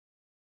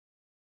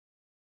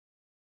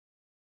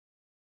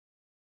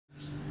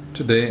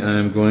Today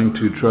I'm going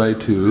to try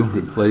to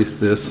replace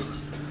this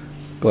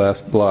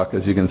glass block.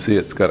 As you can see,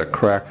 it's got a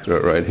crack through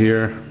it right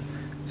here.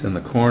 It's in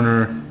the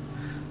corner.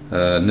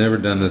 Never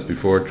done this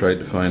before. Tried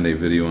to find a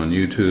video on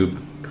YouTube.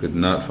 Could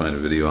not find a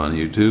video on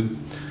YouTube.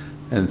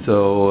 And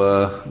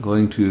so I'm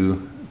going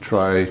to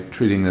try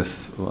treating this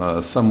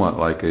somewhat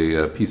like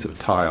a piece of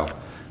tile.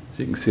 As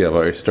you can see, I've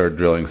already started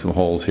drilling some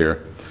holes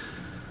here.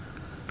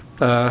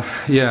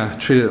 Yeah,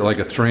 treat it like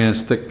a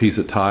 3-inch thick piece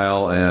of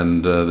tile,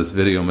 and this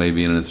video may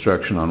be an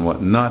instruction on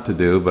what not to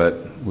do,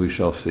 but we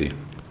shall see.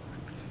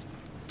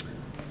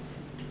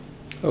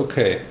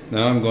 Okay,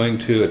 now I'm going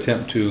to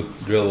attempt to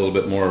drill a little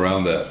bit more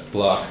around that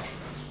block.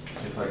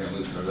 See if I can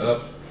loosen it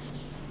up.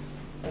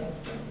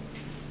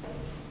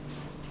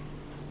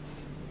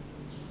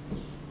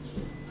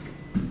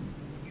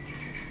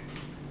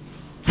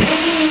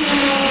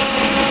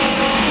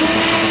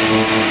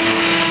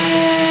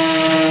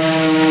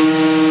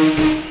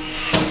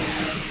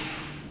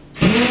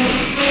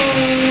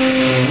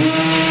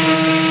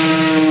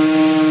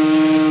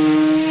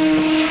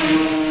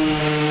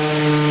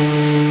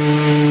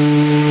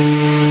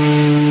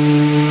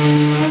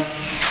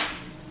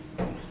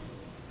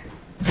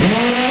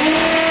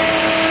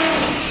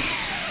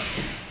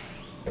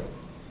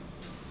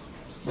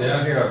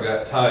 Down here I've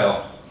got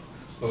tile,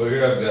 over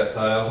here I've got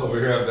tile, over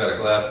here I've got a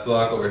glass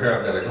block, over here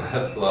I've got a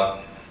glass block.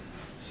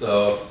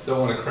 So don't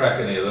want to crack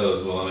any of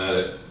those while I'm at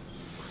it.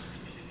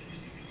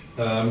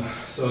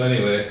 So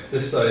anyway,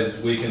 this side's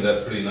weakened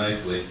up pretty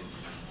nicely,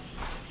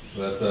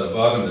 but the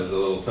bottom is a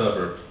little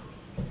tougher.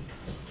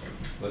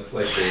 Looks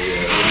like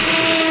the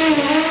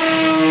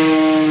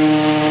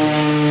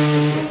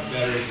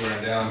battery's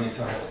wearing down.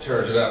 So I have to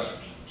charge it up.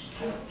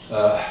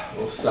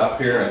 We'll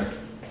stop here and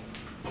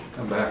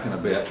come back in a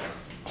bit.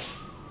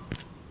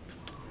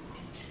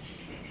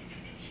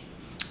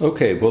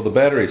 Okay, well, the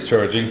battery's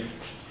charging.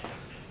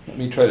 Let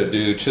me try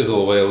to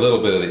chisel away a little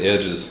bit of the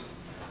edges.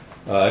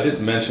 I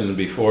didn't mention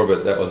before,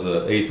 but that was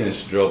an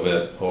 1/8-inch drill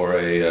bit or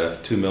a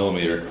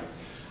 2mm.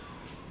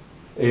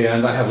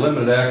 And I have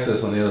limited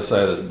access on the other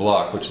side of this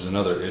block, which is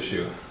another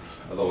issue.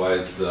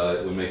 Otherwise,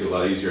 it would make it a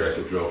lot easier. I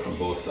could drill from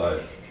both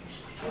sides.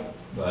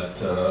 But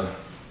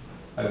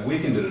I've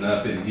weakened it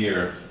enough in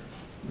here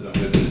that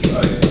I'm going to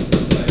try it.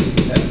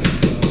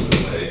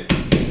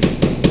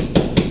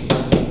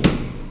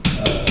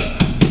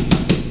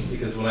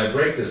 When I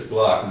break this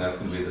block, and that's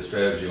going to be the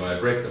strategy, when I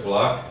break the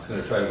block, it's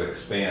going to try to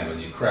expand. When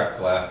you crack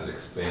glass, it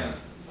expands.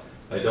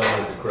 I don't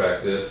want it to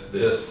crack this,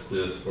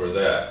 or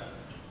that.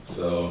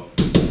 So,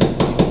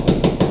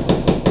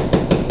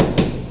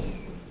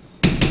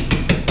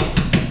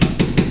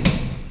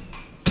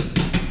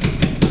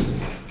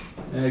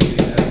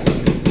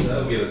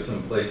 that'll give it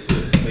some place to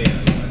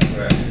expand when I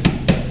crack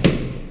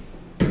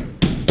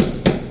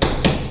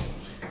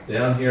it.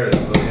 Down here, I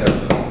don't really have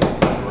something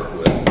to work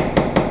with.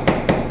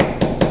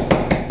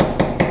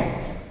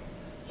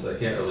 I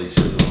can't really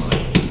chisel on it.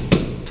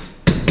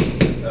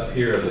 Up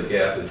here the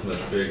gap is much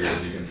bigger,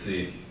 as you can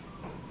see.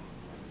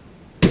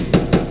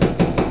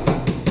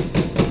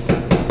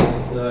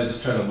 So I'm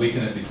just trying to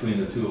weaken it between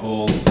the two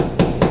holes.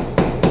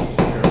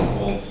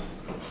 Holes.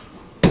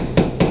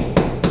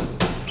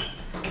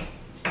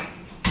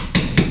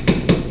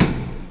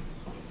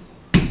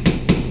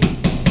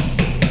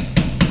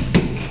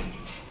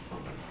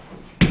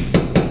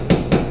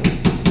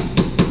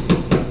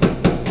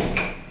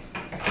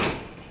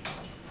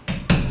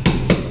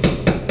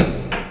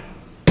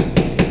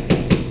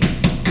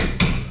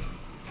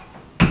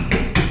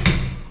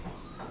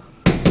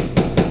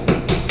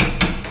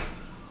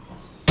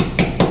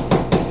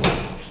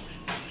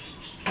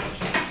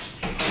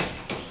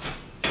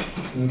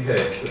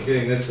 Okay, so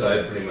getting this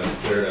side pretty much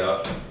cleared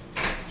out.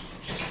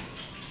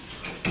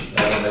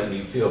 That'll make me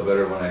feel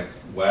better when I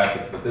whack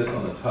it, but this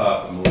on the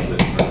top I'm a little bit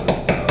nervous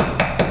about.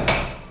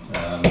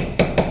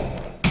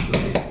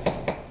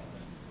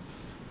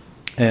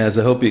 As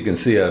I hope you can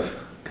see, I've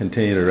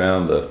continued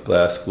around the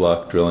glass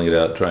block, drilling it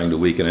out, trying to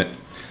weaken it.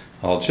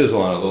 I'll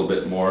chisel on it a little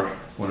bit more. I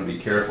want to be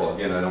careful.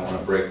 Again, I don't want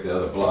to break the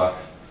other block.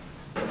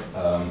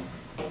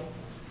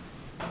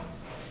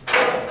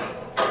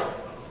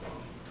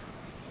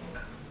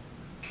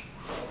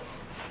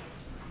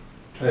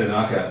 Try to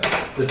knock out.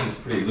 This is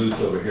pretty loose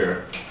over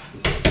here.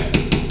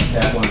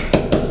 That one,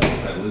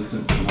 I loosen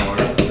it some more,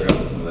 clear out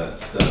some of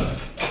that stuff.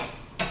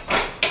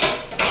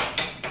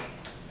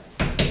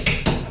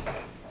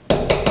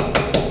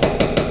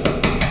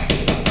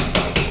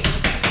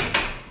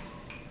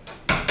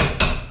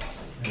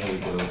 There we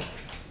go.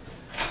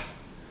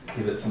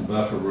 Give it some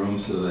buffer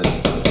room so that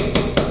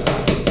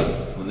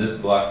when this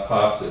block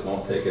pops, it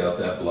won't take out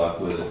that block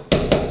with it.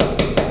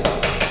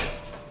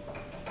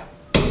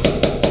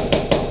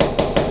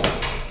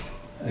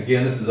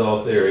 Again, this is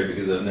all theory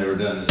because I've never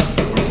done this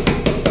before.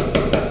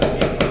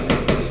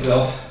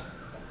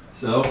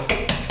 So,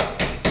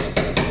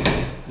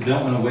 you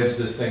don't want to wedge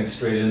this thing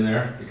straight in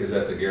there because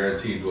that's a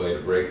guaranteed way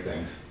to break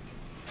things.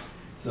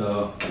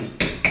 So,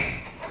 just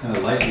kind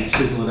of lightly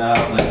chisel it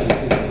out,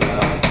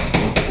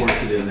 don't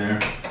force it in there.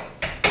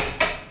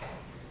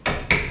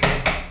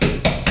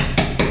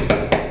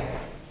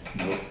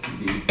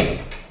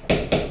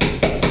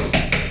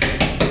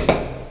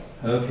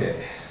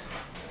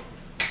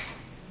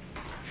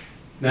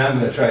 Now I'm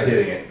going to try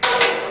hitting it.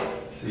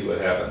 See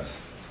what happens.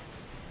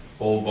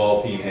 Old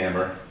ball peen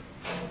hammer.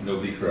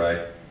 Nobody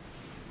cry.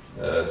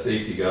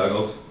 Safety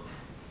goggles.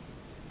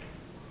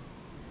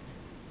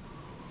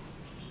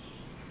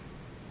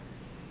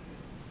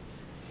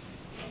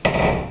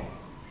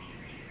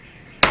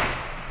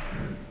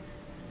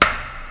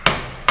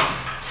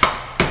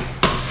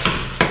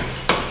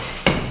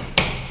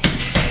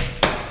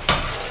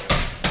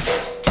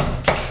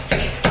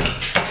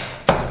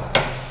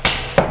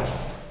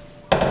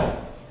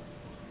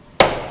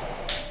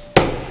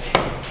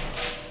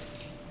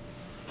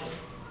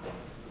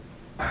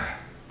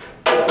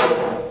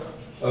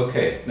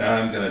 Okay, now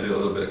I'm going to do a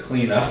little bit of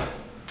cleanup.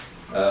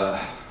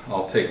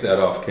 I'll take that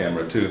off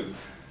camera too.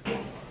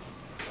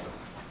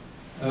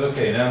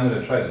 Okay, now I'm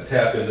going to try to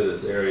tap into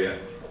this area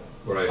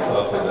where I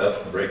softened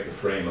up and break the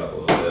frame up a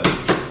little bit.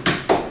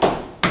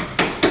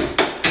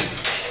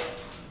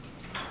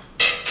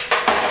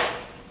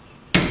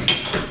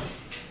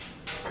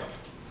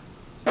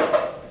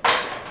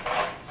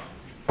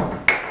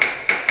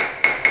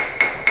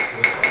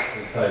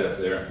 It's tight up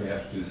there. We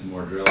have to do some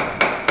more drilling.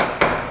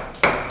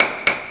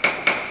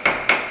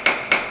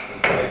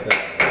 Like that.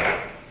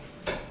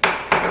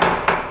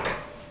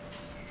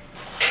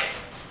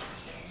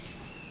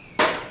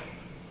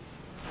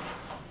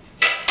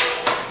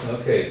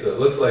 Okay, so it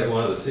looks like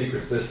one of the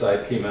secrets this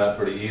side came out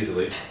pretty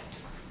easily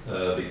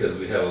because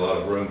we have a lot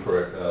of room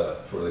for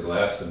the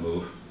glass to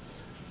move.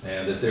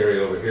 And this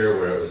area over here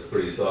where it was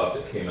pretty soft,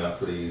 it came out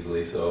pretty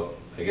easily. So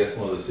I guess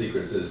one of the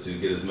secrets is to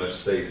get as much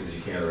space as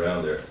you can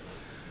around there.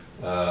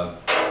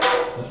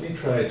 Let me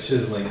try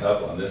chiseling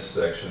up on this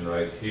section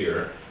right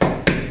here.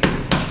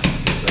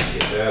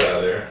 Get that out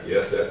of there.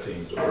 Yes, that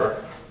seems to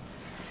work.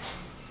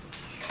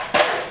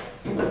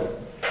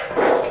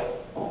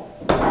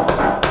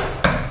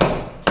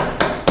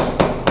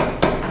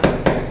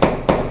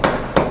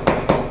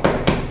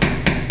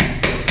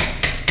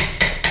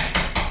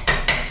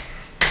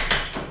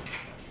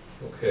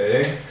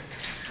 Okay.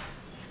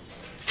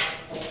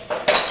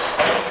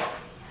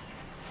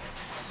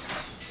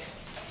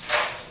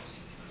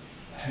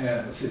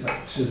 And let's see if I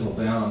can chisel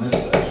down on this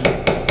section.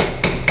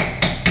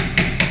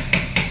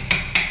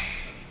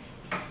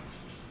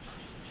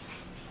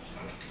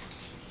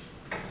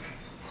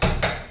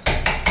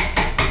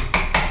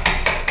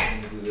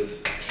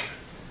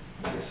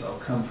 I'll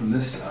come from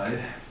this side.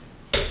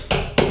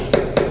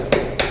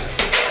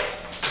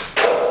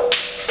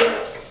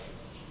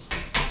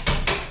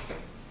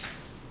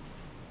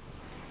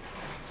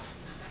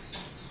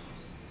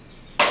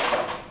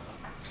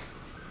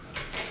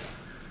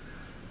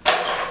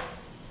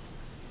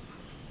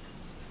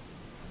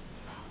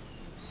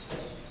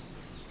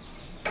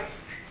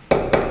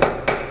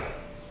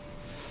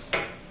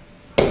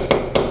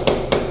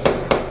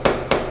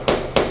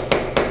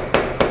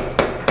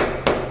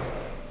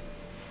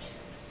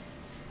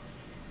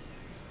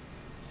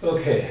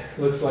 Okay,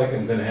 looks like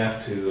I'm going to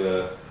have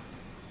to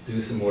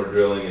do some more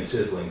drilling and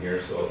chiseling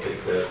here, so I'll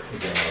take that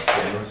again off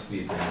camera,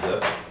 speed things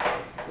up.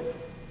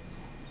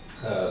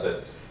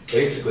 But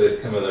basically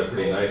it's coming there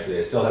pretty nicely.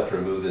 I still have to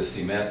remove this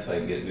cement so I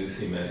can get new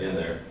cement in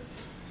there.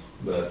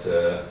 But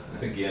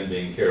again,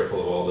 being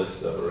careful of all this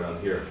stuff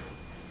around here.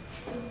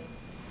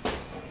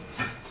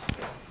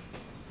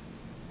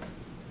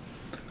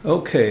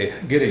 Okay,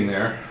 getting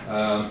there.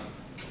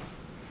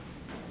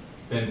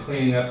 Been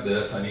cleaning up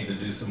this. I need to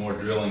do some more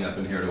drilling up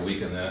in here to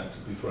weaken that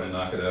before I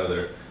knock it out of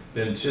there.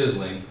 Been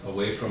chiseling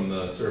away from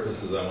the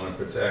surfaces I want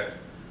to protect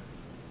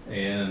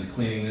and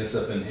cleaning this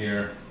up in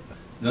here.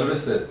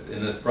 Notice that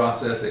in this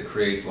process it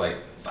creates like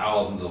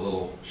thousands of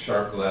little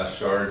sharp glass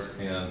shards,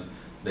 and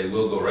they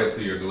will go right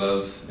through your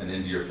gloves and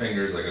into your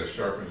fingers. I got a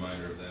sharp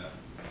reminder of that.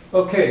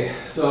 Okay,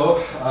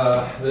 so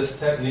this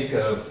technique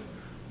of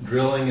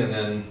drilling and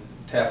then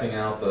tapping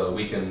out the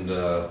weakened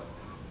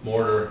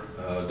mortar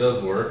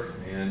does work,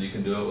 and you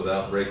can do it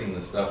without breaking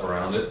the stuff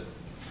around it.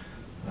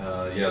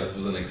 Yeah, this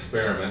was an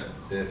experiment.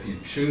 If you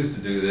choose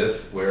to do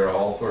this, wear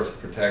all sorts of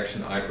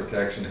protection, eye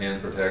protection,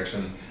 hand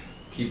protection,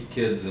 keep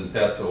kids and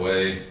pets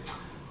away.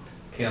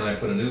 Can I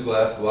put a new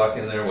glass block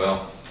in there?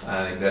 Well,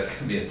 I think that's going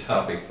to be a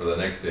topic for the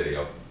next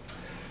video.